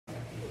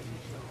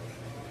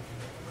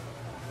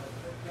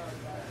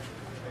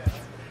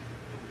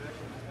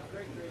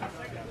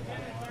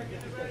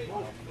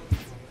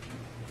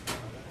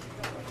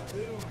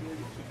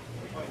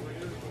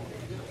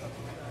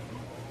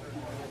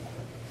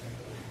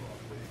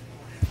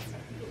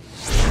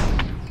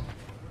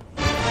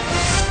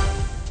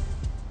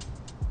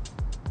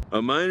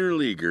A minor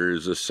leaguer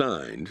is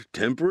assigned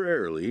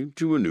temporarily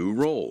to a new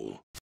role.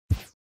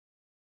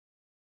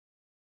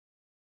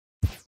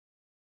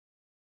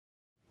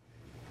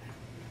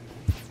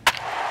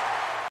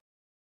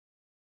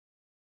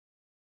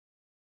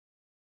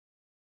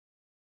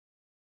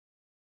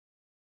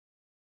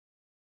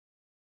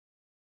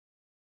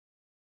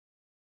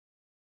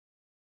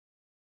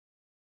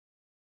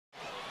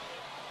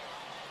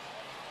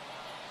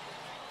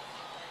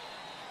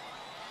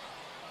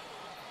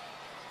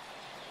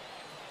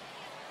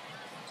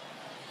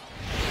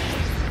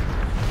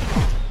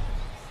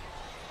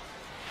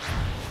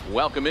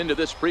 Welcome into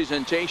this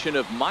presentation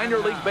of minor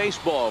league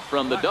baseball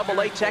from the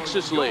AA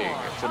Texas League.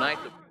 Tonight,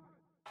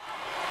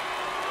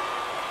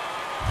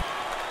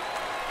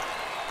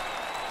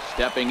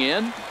 stepping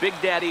in, Big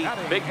Daddy,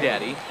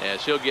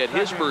 as he'll get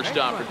his first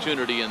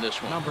opportunity in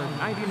this one. Number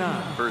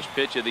 99. First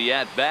pitch of the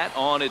at-bat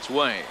on its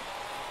way.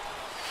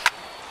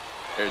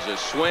 There's a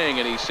swing,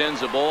 and he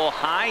sends a ball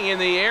high in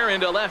the air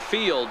into left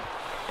field.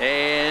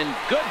 And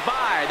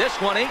goodbye. This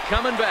one ain't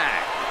coming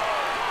back.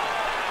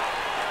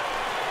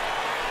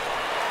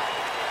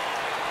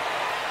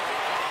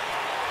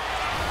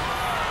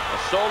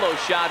 Solo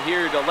shot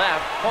here to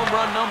left. Home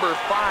run number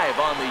 5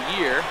 on the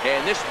year.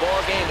 And this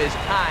ball game is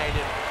tied.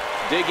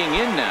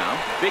 Digging in now,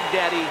 Big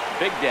Daddy.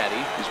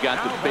 He's got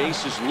the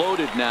bases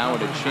loaded now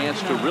and a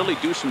chance to really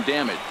do some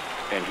damage.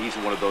 And he's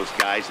one of those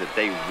guys that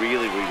they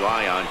really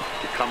rely on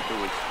to come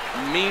through.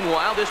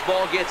 Meanwhile, this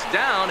ball gets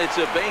down. It's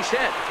a base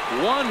hit.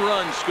 1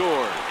 run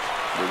scores.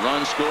 The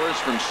run scores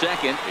from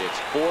second. It's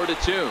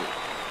 4-2.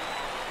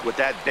 With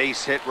that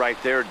base hit right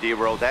there,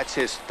 D-Row, that's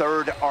his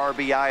 3rd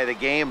RBI of the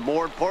game.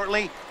 More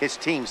importantly, his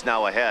team's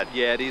now ahead.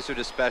 Yeah, these are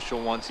the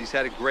special ones. He's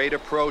had a great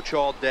approach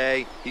all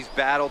day. He's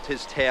battled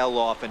his tail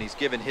off, and he's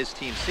given his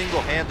team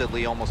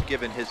single-handedly, almost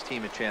given his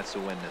team a chance to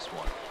win this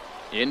one.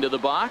 Into the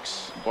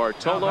box,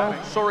 Bartolo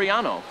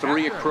Soriano.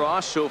 3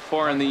 across so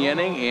far in the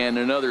inning, and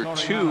another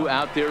 2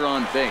 out there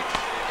on base.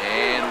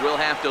 And we'll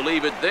have to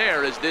leave it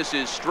there as this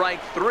is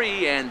strike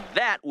 3, and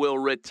that will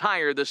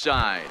retire the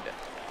side.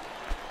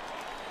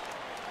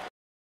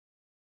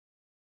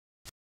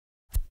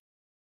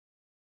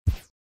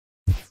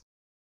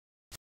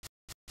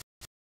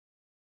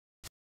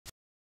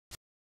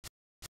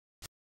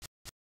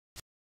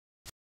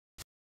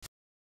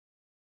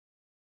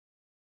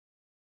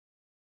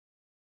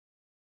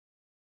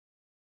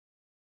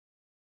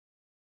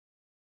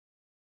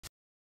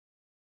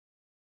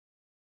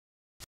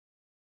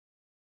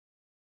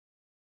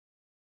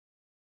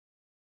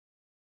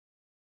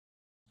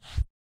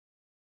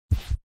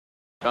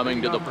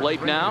 Coming to the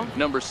plate now,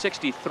 number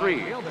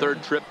 63.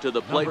 3rd trip to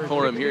the plate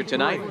for him here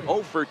tonight.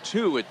 0 for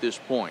 2 at this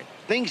point.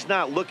 Things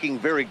not looking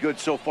very good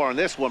so far in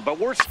this one, but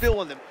we're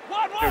still in the...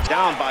 They're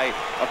down by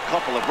a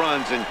couple of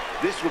runs, and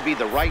this would be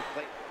the right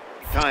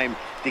time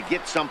to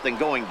get something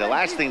going. The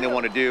last thing they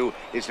want to do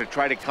is to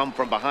try to come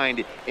from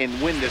behind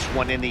and win this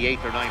one in the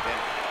 8th or 9th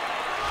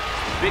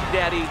inning.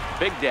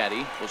 Big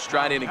Daddy will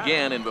stride in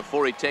again, and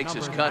before he takes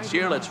his cuts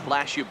here, let's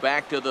flash you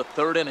back to the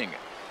 3rd inning.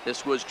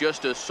 This was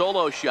just a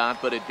solo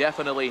shot, but it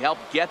definitely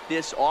helped get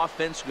this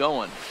offense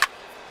going.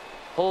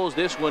 Pulls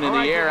this one in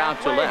the air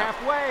out to left.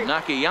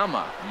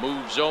 Nakayama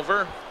moves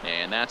over,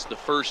 and that's the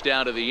first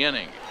out of the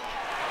inning.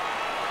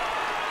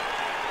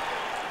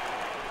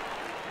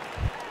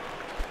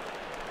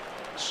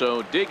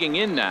 So digging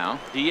in now,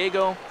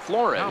 Diego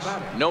Flores.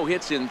 No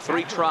hits in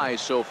 3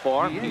 tries so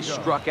far. He's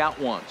struck out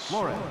once.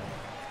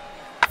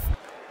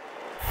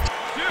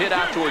 Hit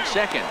out towards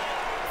second.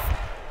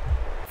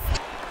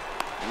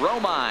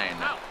 Romine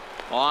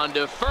on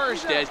to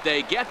first as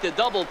they get the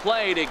double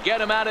play to get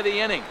him out of the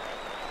inning.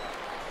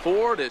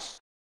 4-6.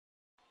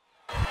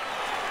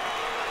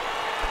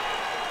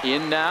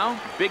 In now,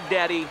 Big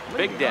Daddy.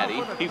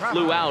 He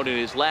flew out in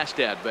his last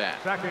at bat.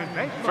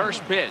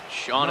 First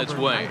pitch on its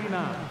way.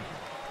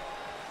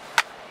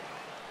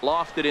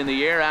 Lofted in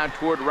the air out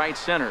toward right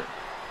center.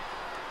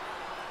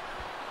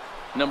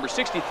 Number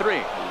 63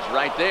 is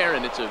right there,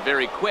 and it's a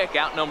very quick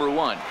out number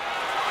 1.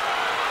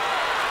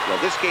 Well,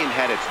 this game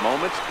had its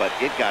moments, but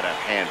it got out of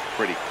hand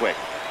pretty quick.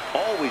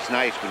 Always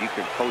nice when you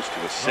can coast to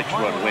a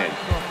 6-run win.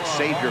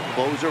 Save your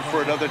closer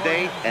for another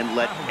day and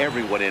let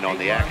everyone in on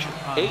the action.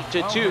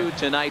 8-2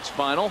 tonight's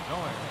final.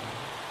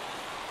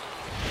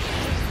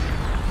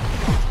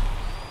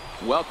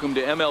 Welcome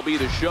to MLB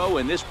The Show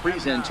in this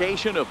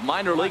presentation of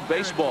minor league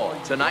baseball.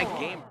 Tonight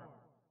game.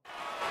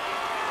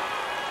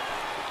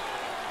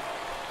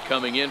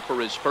 Coming in for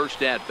his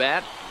first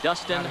at-bat,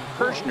 Dustin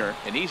Kirshner,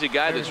 and he's a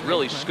guy that's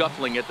really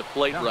scuffling at the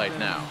plate right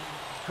now.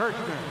 Hard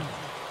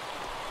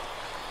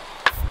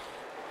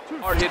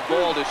hit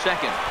ball to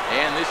second,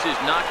 and this is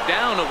knocked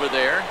down over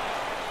there.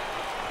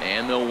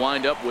 And they'll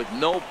wind up with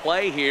no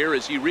play here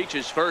as he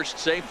reaches first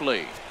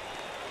safely.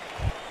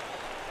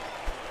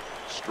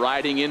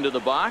 Striding into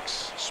the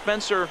box,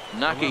 Spencer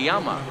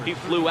Nakayama. He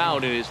flew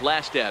out in his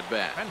last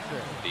at-bat.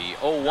 The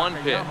 0-1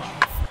 pitch.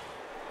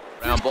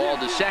 Ground ball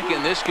to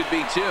second. This could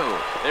be 2.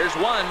 There's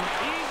 1.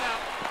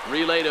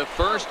 Relay to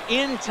first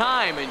in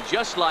time, and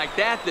just like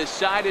that, this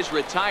side is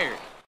retired.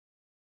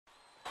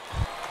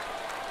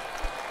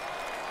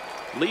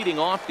 Leading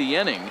off the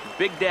inning,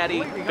 Big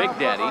Daddy,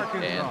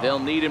 and they'll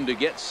need him to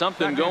get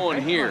something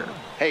going here.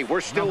 Hey,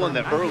 we're still in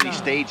the early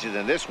stages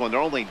in this one. They're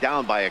only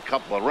down by a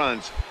couple of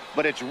runs,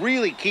 but it's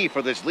really key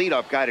for this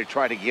leadoff guy to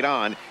try to get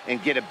on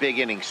and get a big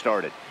inning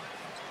started.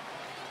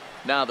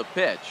 Now the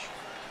pitch.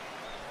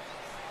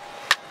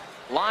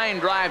 Line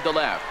drive to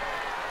left.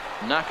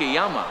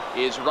 Nakayama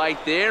is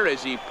right there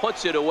as he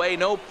puts it away,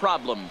 no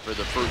problem for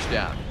the first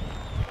out.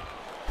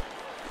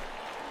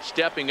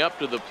 Stepping up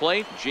to the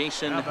plate,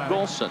 Jason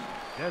Golson.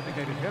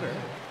 Designated hitter,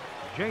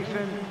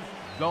 Jason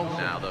Golson.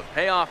 Now the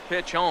payoff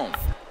pitch home.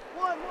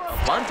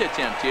 A bunt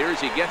attempt here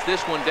as he gets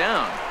this one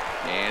down.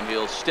 And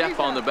he'll step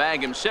on the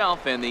bag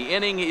himself, and the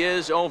inning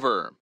is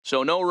over.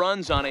 So no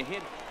runs on a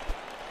hit.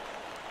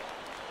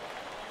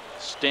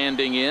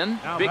 Standing in,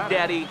 Big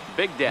Daddy.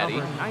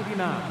 Number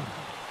 99.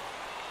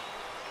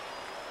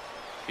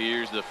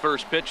 Here's the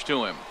first pitch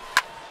to him.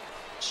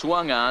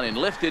 Swung on and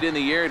lifted in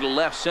the air to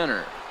left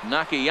center.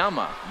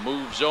 Nakayama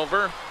moves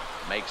over,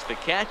 makes the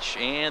catch,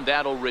 and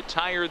that'll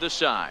retire the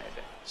side.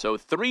 So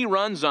 3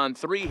 runs on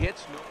 3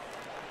 hits.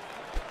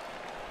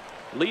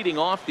 Leading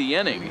off the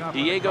inning,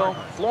 Diego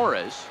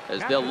Flores,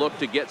 as they'll look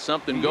to get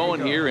something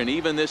going here and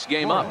even this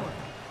game up.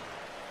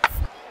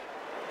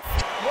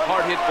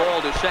 Hard hit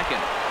ball to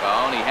second.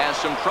 Oh, and he has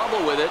some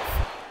trouble with it.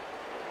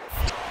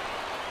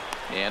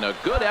 And a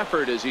good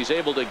effort as he's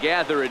able to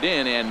gather it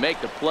in and make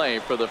the play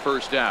for the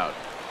first out.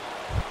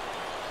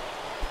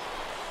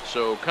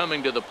 So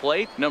coming to the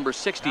plate, number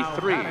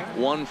 63,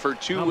 1 for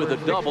 2 with a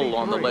double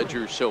on the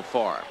ledger so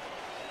far.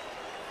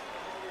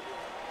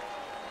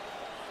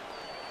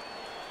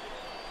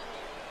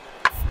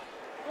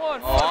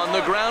 On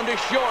the ground to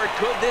short.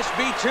 Could this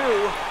be 2?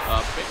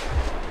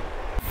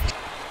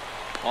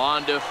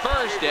 On to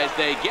first as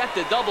they get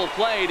the double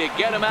play to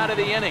get him out of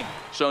the inning.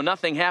 So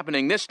nothing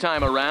happening this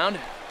time around.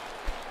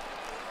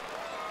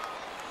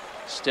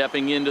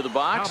 Stepping into the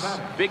box,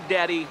 Big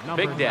Daddy.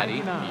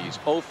 He's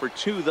 0 for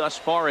 2 thus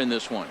far in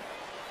this one.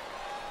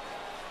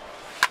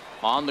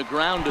 On the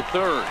ground to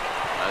third.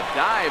 A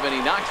dive, and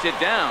he knocks it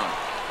down.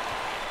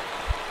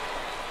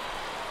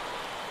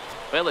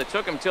 Well, it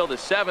took him till the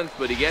 7th,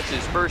 but he gets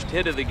his first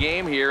hit of the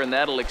game here, and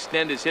that'll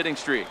extend his hitting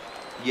streak.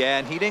 Yeah,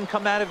 and he didn't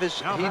come out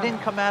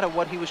of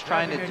what he was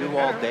trying to do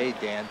all day,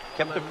 Dan.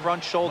 Kept the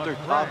front shoulder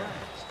up,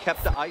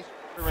 kept the ice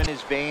in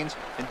his veins,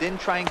 and didn't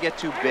try and get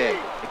too big.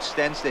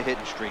 Extends the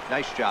hitting streak.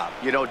 Nice job.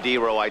 You know,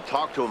 D-Row, I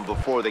talked to him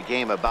before the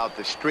game about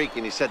the streak,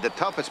 and he said the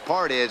toughest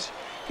part is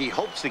he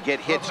hopes to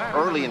get hits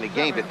early in the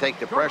game to take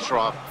the pressure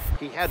off.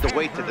 He had to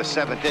wait to the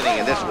 7th inning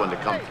in this one to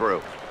come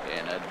through.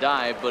 And a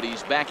dive, but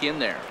he's back in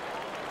there.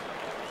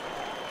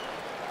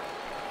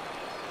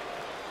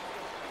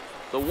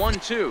 The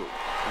 1-2.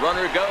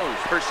 Runner goes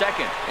for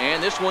second,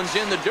 and this one's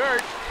in the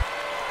dirt.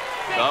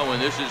 Oh,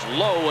 and this is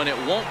low, and it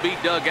won't be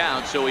dug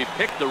out, so he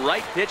picked the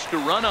right pitch to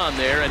run on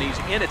there, and he's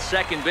in at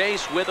second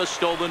base with a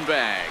stolen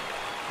bag.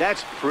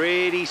 That's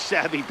pretty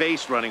savvy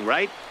base running,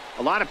 right?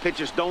 A lot of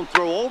pitchers don't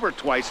throw over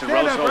twice in a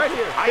row, so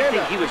I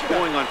think he was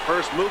going on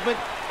first movement,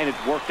 and it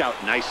worked out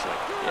nicely.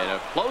 And a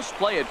close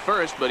play at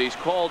first, but he's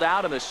called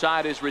out, and the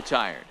side is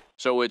retired.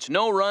 So it's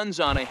no runs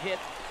on a hit.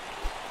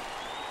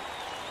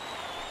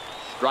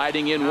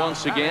 Striding in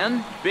once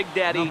again, Big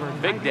Daddy.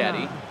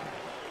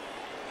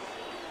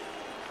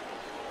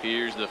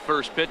 Here's the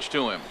first pitch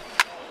to him.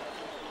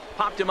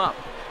 Popped him up.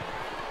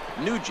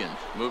 Nugent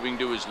moving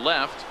to his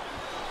left.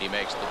 He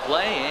makes the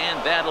play, and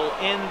that'll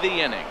end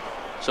the inning.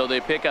 So they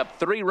pick up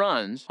 3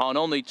 runs on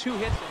only 2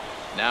 hits.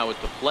 Now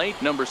at the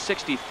plate, number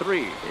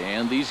 63.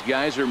 And these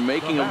guys are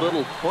making a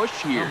little push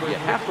here. You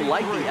have to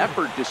like the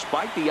effort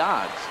despite the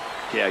odds.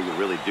 Yeah, you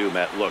really do,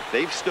 Matt. Look,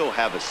 they still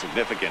have a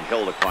significant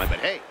hill to climb, but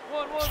hey,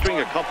 string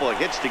a couple of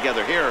hits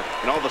together here,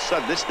 and all of a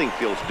sudden this thing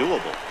feels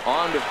doable.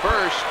 On to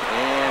first,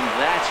 and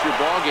that's your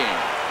ball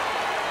game.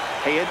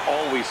 Hey, it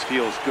always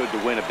feels good to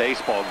win a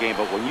baseball game,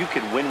 but when you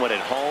can win one at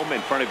home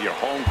in front of your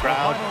home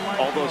crowd,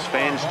 all those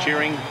fans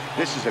cheering,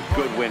 this is a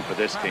good win for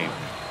this team.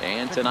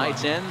 And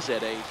tonight's ends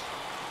at a...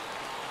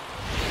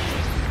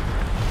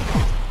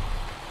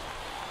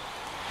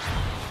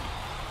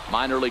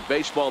 Minor League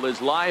Baseball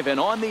is live and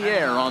on the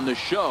air on the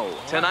show.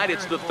 Tonight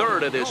it's the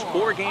 3rd of this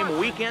 4-game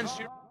weekend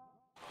series.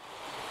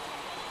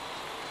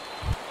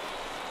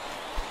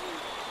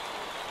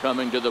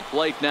 Coming to the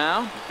plate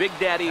now, Big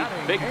Daddy,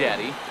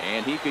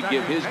 and he could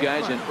give his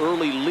guys an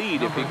early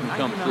lead if he can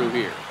come through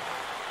here.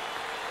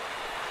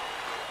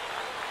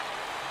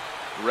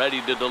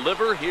 Ready to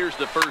deliver, here's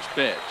the first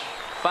pitch.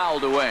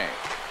 Fouled away.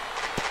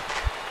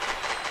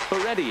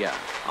 Heredia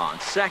on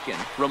second.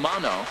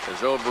 Romano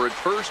is over at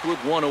first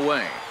with 1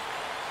 away.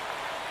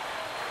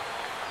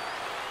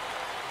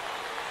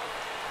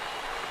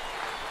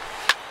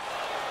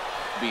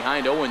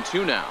 Behind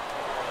 0-2 now.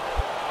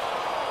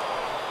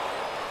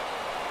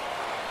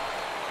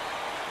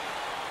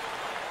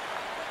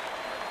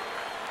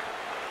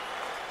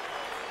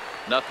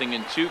 Nothing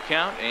in 2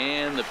 count,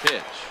 and the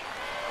pitch.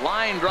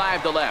 Line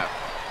drive to left,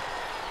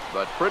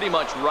 but pretty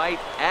much right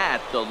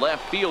at the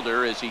left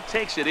fielder as he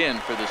takes it in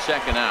for the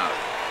 2nd out.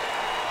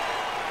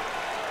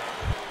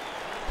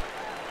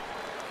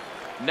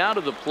 Now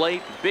to the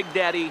plate, Big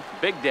Daddy,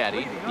 Big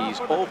Daddy. He's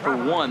 0 for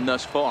 1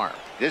 thus far.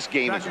 This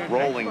game is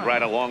rolling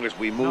right along as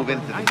we move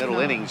into the middle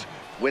innings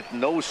with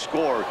no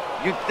score.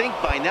 You'd think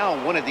by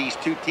now one of these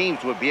two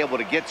teams would be able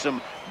to get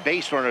some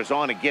base runners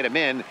on and get them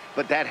in,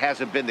 but that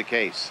hasn't been the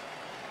case.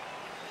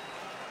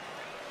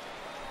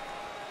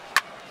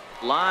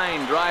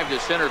 Line drive to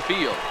center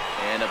field.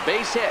 And a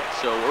base hit,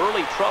 so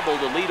early trouble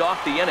to lead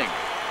off the inning.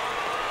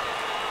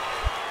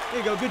 There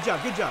you go. Good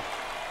job. Good job.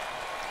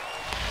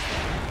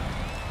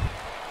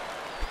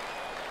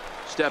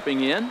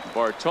 Stepping in,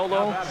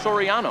 Bartolo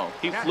Soriano.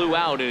 He flew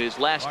out in his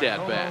last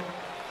at-bat.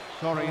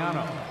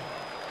 Soriano.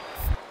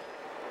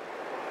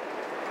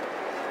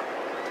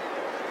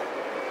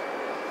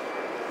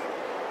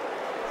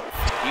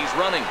 He's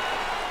running.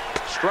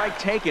 Strike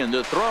taken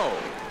to throw.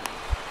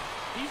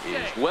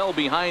 Is well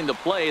behind the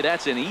play.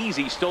 That's an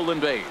easy stolen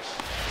base.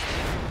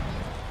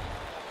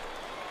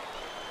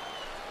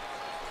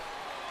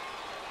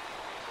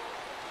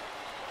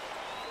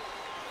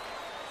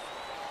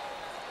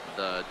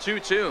 The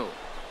 2-2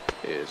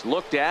 is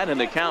looked at and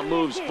the count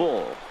moves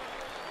full.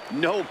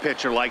 No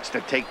pitcher likes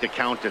to take the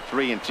count to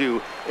 3-2,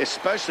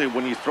 especially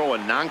when you throw a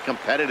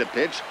non-competitive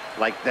pitch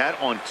like that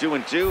on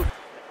 2-2.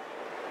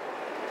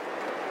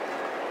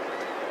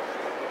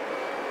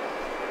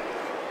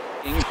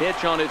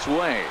 Pitch on its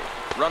way.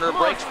 Runner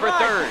breaks for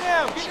third.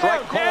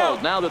 Strike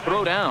called. Now the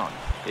throw down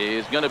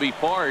is going to be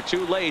far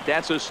too late.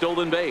 That's a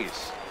stolen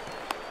base.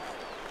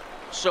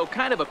 So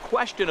kind of a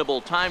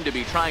questionable time to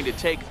be trying to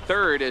take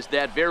third, as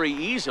that very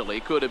easily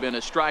could have been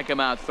a strike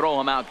him out,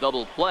 throw him out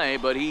double play,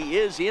 but he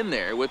is in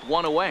there with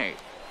one away.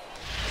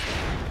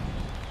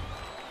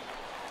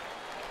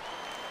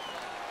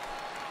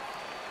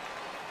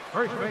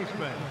 First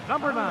baseman,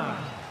 number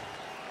 9,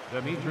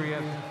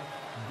 Demetrius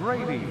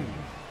Grady.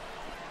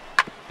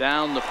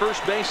 Down the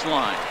first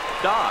baseline,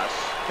 Doss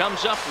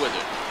comes up with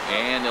it,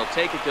 and he'll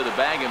take it to the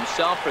bag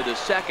himself for the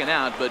second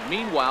out, but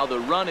meanwhile the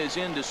run is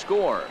in to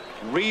score.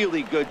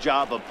 Really good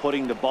job of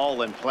putting the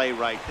ball in play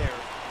right there.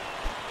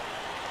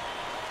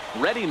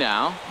 Ready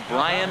now,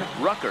 Brian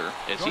Rucker,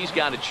 as he's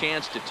got a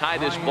chance to tie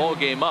this ball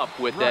game up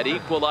with that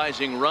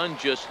equalizing run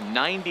just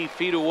 90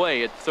 feet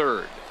away at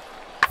third.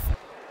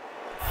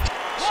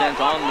 Sent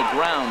on the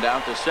ground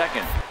out to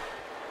second.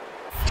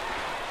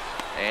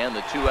 And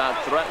the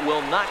two-out threat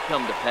will not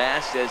come to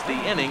pass as the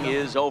inning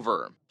is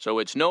over. So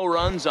it's no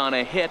runs on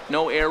a hit,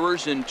 no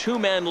errors, and 2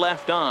 men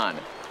left on.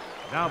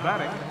 Now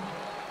batting,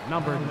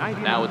 number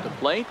 99. Now at the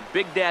plate,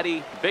 Big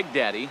Daddy, Big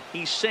Daddy.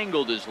 He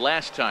singled his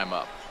last time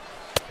up.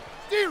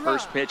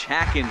 First pitch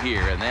hack in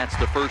here, and that's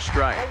the first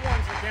strike.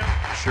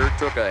 Sure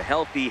took a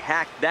healthy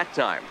hack that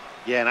time.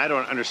 Yeah, and I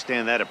don't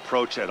understand that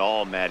approach at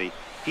all, Matty.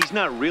 He's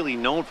not really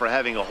known for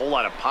having a whole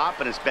lot of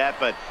pop in his bat,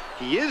 but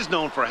he is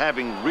known for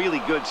having really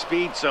good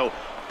speed. So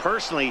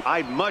personally,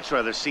 I'd much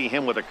rather see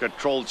him with a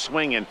controlled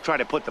swing and try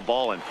to put the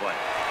ball in play.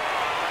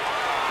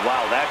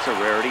 Wow, that's a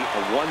rarity.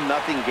 A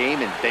 1-0 game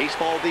in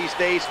baseball these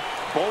days.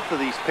 Both of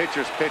these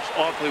pitchers pitched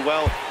awfully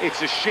well.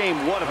 It's a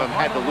shame one of them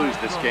had to lose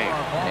this game.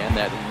 And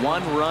that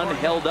one run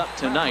held up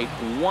tonight,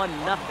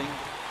 1-0.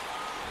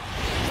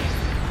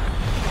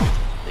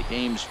 The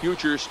game's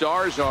future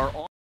stars are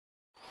on.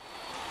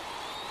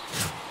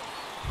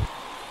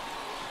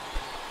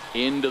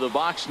 Into the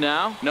box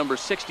now, number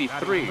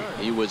 63.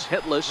 He was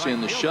hitless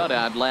in the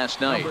shutout last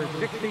night. Number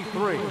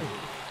 63.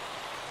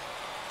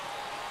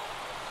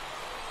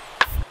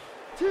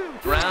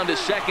 Ground to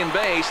second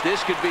base.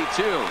 This could be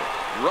 2.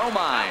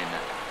 Romine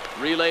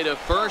relay to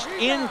first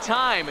in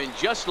time, and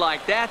just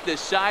like that, the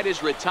side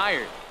is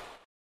retired.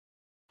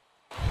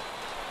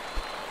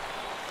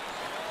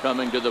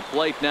 Coming to the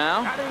plate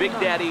now, Big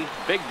Daddy,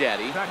 Big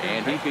Daddy,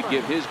 and he could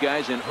give his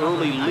guys an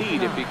early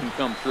lead if he can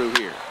come through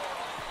here.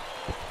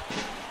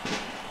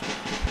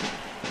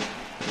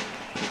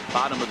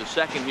 Bottom of the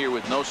second here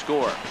with no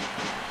score.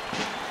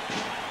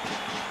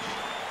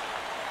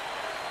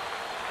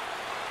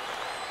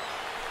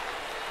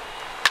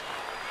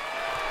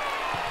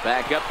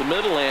 Back up the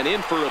middle and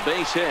in for a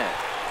base hit.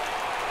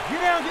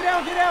 Get down, get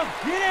down, get down,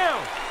 get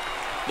down.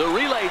 The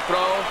relay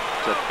throw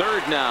to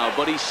third now,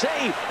 but he's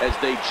safe as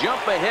they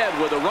jump ahead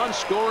with a run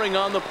scoring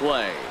on the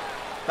play.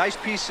 Nice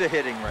piece of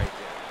hitting right there.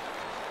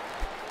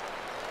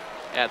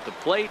 At the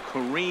plate,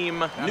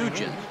 Kareem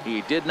Nugent.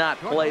 He did not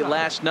play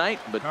last night,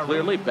 but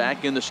clearly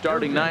back in the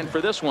starting 9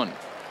 for this one.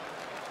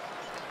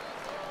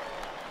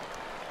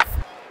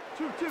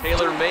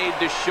 Taylor made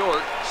to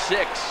short.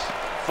 6,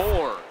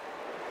 4,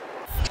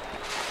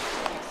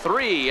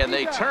 3, and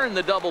they turn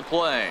the double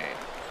play.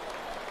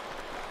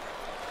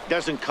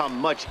 Doesn't come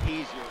much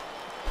easier.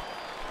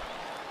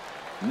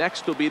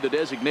 Next will be the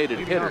designated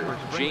hitter,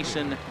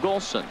 Jason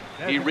Golson.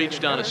 He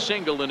reached on a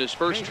single in his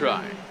first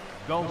try.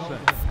 Golson.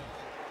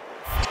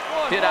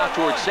 Hit out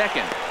towards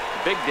second.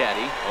 Big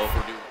Daddy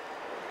overdue.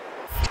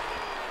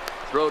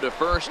 Throw to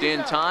first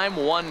in time.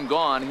 1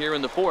 gone here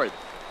in the 4th.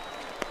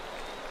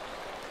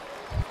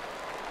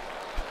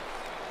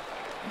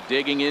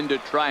 Digging in to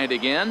try it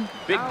again.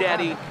 Big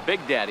Daddy, Big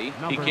Daddy.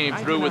 He came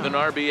through with an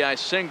RBI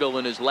single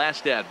in his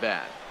last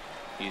at-bat.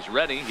 He's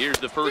ready. Here's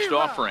the first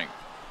offering.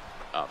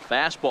 A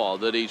fastball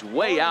that he's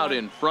way out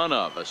in front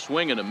of. A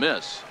swing and a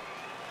miss.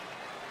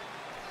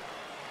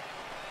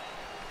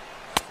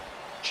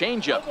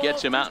 Changeup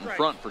gets him out in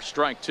front for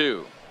strike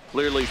 2.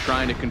 Clearly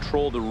trying to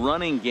control the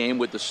running game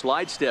with the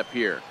slide step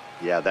here.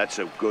 Yeah, that's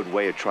a good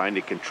way of trying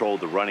to control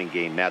the running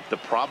game, Matt. The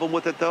problem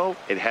with it, though,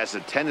 it has a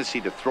tendency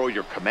to throw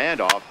your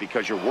command off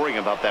because you're worrying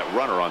about that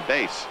runner on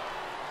base.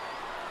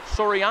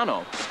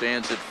 Soriano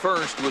stands at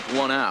first with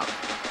 1 out.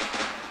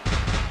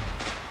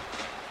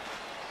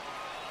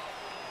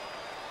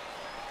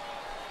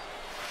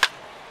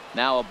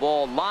 Now a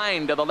ball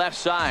lined to the left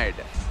side,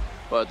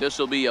 but this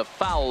will be a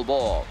foul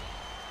ball.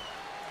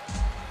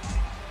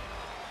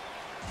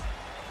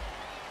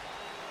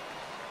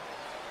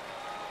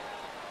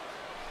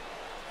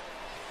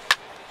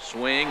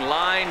 Swing,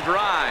 line,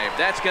 drive.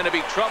 That's going to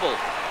be trouble.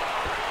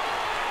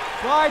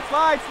 Slide,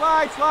 slide,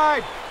 slide,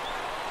 slide.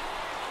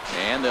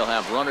 And they'll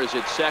have runners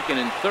at second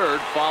and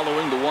third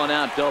following the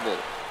 1-out double.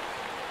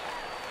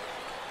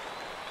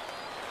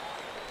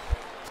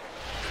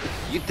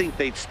 You'd think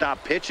they'd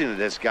stop pitching to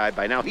this guy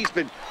by now. He's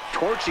been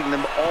torching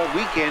them all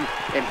weekend,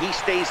 and he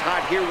stays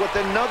hot here with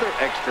another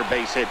extra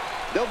base hit.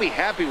 They'll be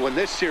happy when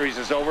this series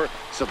is over,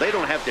 so they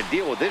don't have to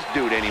deal with this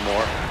dude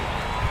anymore.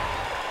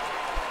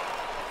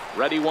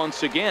 Ready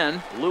once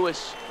again,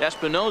 Luis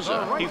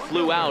Espinoza. He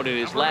flew out in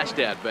his last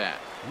at-bat.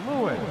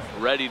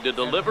 Ready to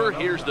deliver.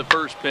 Here's the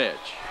first pitch.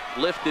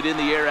 Lifted in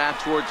the air out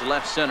towards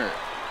left center.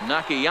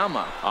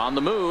 Nakayama on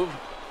the move.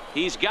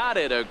 He's got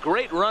it. A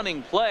great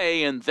running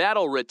play, and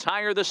that'll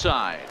retire the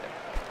side.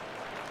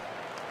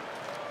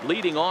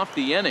 Leading off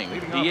the inning,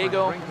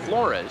 Diego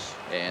Flores,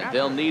 and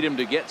they'll need him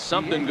to get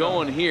something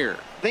going here.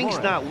 Things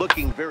not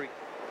looking very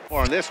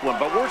far on this one,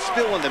 but we're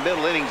still in the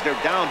middle innings. They're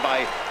down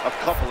by a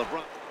couple of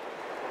runs.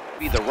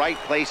 Be the right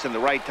place and the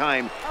right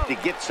time to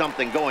get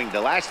something going.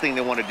 The last thing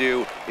they want to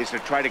do is to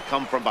try to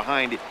come from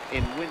behind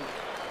and win.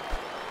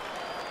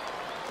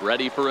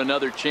 Ready for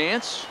another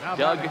chance?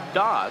 Doug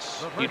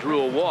Doss. He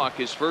drew a walk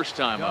his first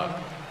time up.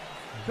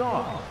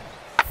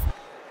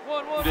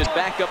 Did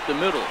back up the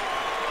middle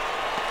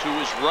to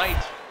his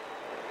right.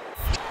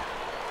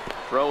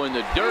 Throw in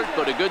the dirt,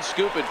 but a good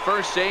scoop at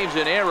first saves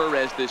an error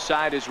as this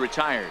side is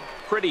retired.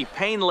 Pretty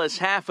painless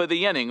half of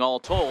the inning all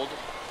told.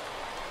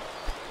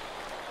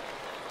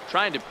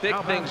 Trying to pick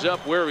things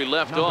up where he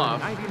left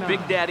off. Big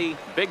Daddy.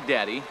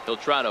 He'll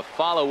try to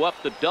follow up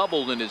the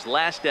double in his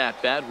last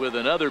at-bat with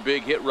another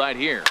big hit right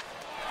here.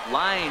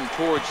 Line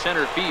towards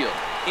center field.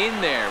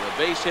 In there, a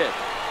base hit.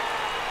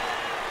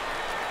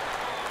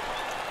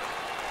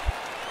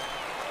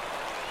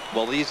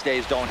 Well, these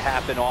days don't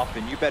happen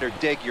often. You better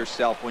dig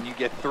yourself when you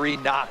get 3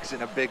 knocks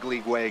in a big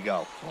league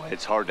Wago.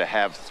 It's hard to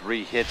have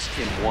 3 hits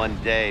in one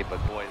day,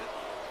 but boy.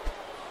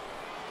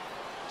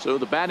 So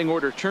the batting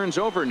order turns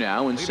over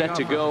now and set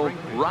to go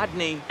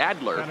Rodney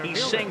Adler. He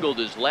singled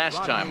his last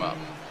time up.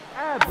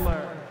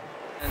 Adler.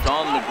 And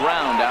on the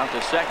ground out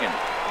to second.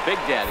 Big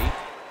Daddy.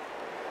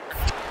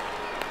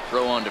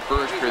 Throw on to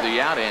first for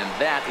the out, and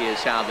that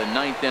is how the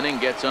 9th inning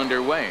gets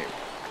underway.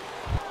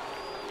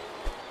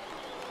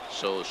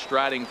 So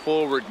striding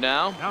forward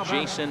now,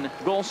 Jason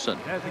Golson.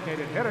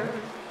 Designated hitter.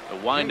 The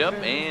windup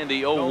and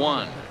the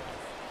 0-1.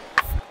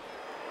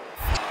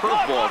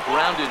 Curveball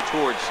grounded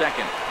towards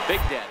second. Big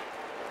Daddy.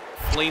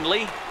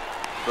 Cleanly.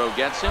 Throw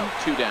gets him.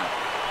 2 down.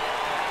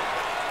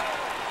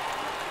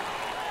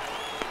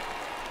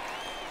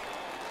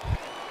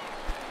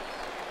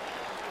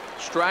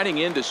 Striding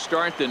in to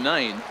start the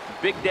 9th.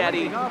 Big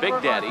Daddy,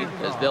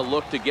 as they'll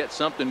look to get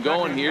something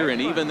going here and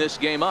even this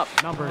game up.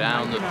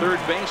 Down the third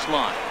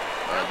baseline.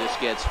 This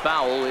gets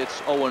foul.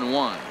 It's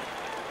 0-1.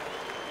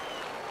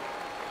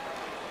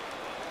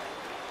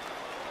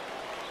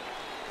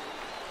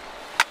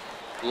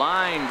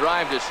 Line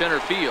drive to center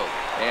field.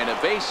 And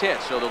a base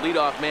hit, so the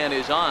leadoff man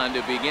is on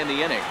to begin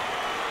the inning.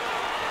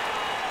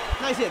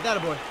 Nice hit, that a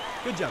boy.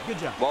 Good job, good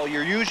job. Well,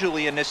 you're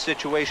usually in this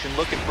situation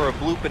looking for a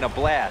bloop and a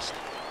blast.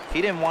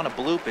 He didn't want to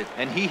bloop it,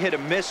 and he hit a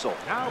missile,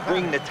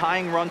 bringing the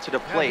tying run to the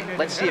plate.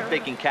 Let's see if they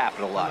can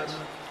capitalize.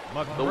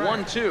 The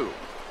 1-2.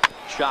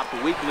 Chopped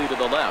weakly to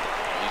the left.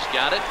 He's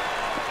got it.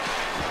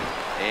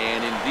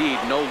 And indeed,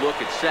 no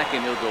look at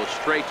second. He'll go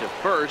straight to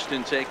first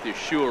and take the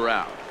sure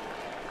out.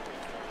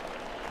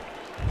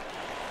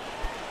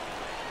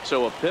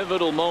 So a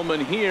pivotal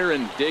moment here,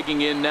 and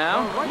digging in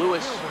now,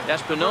 Luis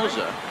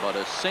Espinoza. But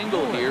a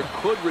single here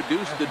could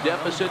reduce the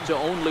deficit to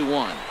only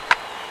 1.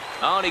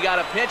 Oh, and he got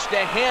a pitch to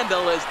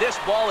handle as this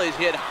ball is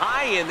hit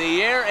high in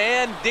the air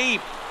and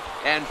deep.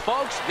 And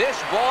folks, this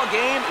ball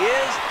game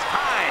is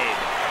tied.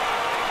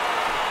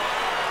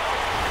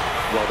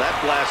 Well, that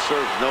blast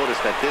serves notice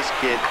that this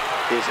kid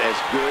is as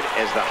good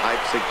as the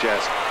hype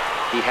suggests.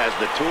 He has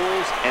the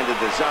tools and the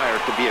desire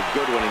to be a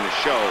good one in the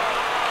show.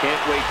 Can't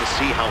wait to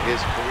see how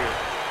his career.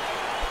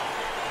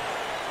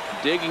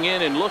 Digging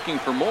in and looking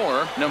for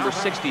more, number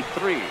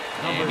 63.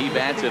 And he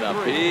bats in a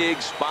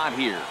big spot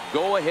here.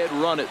 Go ahead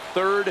run at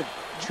third,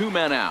 2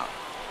 men out.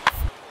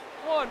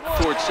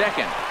 Towards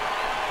second.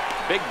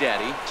 Big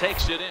Daddy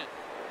takes it in.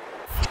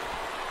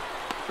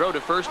 Throw to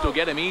first will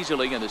get him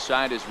easily, and the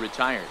side is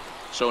retired.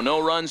 So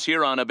no runs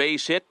here on a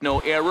base hit, no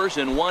errors,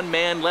 and one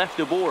man left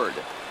aboard.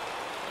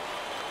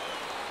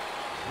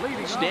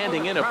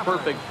 Standing in a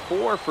perfect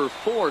 4 for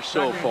 4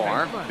 so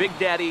far. Big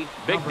Daddy,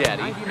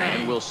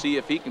 and we'll see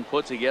if he can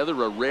put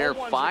together a rare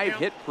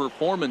 5-hit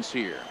performance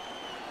here.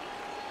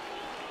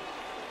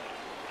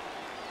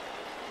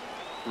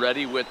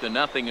 Ready with the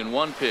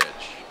 0-1 pitch.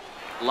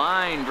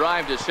 Line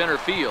drive to center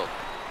field.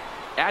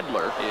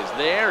 Adler is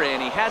there,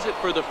 and he has it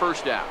for the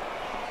first out.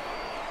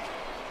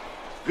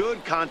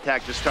 Good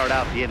contact to start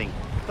out the inning.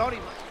 Thought he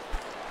might.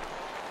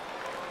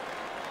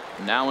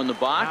 Now in the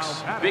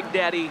box, Big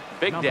Daddy,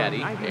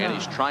 and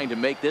he's trying to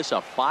make this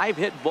a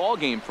 5-hit ball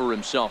game for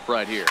himself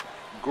right here.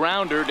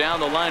 Grounder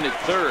down the line at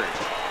third,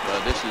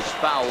 but this is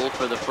foul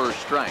for the first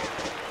strike.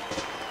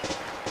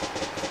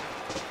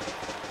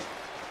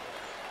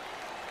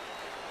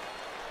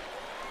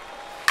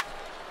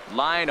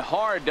 Line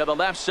hard to the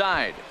left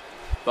side,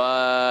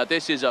 but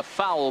this is a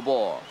foul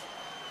ball.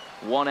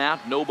 1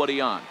 out,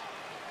 nobody on.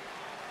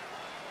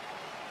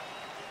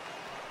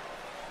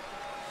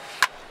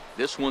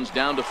 This one's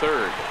down to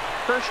third.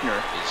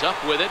 Kirshner is up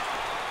with it.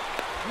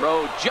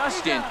 Throw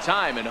just in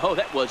time, and oh,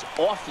 that was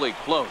awfully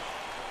close.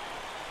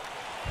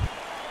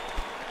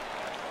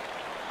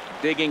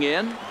 Digging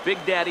in,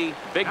 Big Daddy.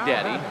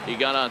 He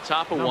got on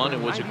top of one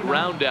and was a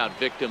ground out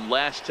victim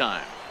last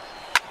time.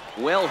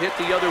 Well hit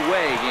the other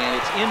way, and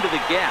it's into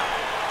the gap.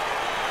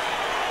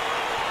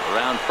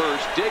 Around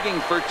first, digging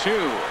for 2.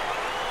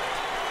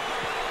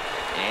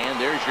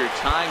 And there's your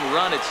tying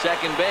run at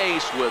second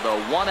base with a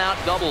 1-out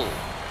double.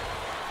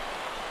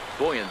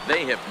 Boy, and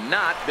they have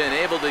not been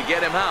able to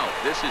get him out.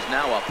 This is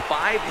now a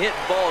 5-hit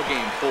ball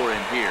game for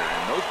him here,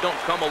 and those don't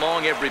come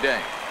along every day.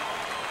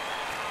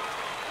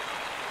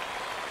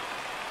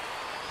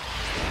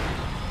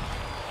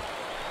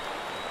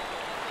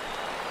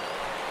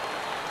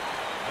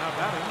 Now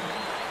batting,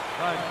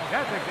 the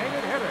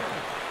designated hitter,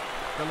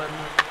 Philip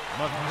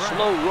McGrath.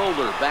 Slow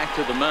roller back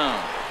to the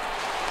mound.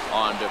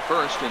 On to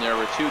first, and there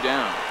were 2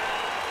 down.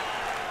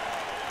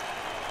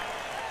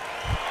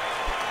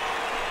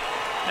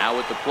 Now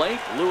at the plate,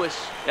 Luis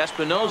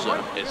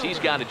Espinoza, as he's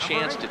got a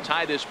chance to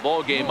tie this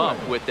ball game up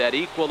with that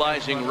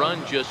equalizing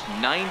run just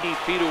 90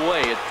 feet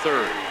away at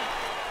third.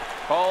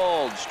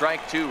 Called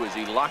strike 2 as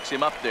he locks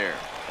him up there.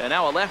 And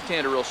now a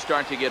left-hander will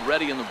start to get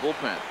ready in the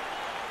bullpen.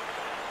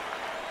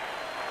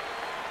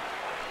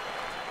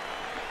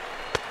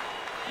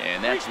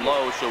 And that's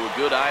low, so a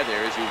good eye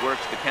there as he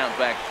works the count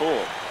back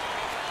full.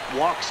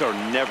 Walks are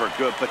never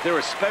good, but they're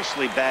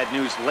especially bad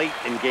news late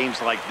in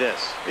games like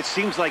this. It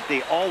seems like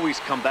they always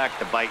come back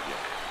to bite you.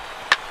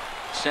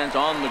 Sent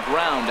on the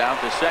ground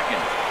out to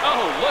second.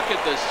 Oh, look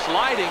at the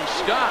sliding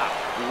stop.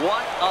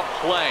 What a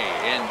play.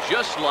 And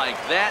just like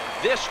that,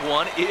 this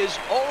one is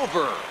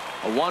over.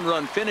 A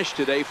 1-run finish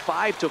today,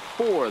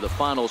 5-4 the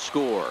final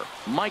score.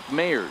 Mike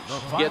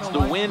Mayers gets the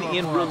win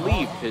in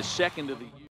relief, his second of the year.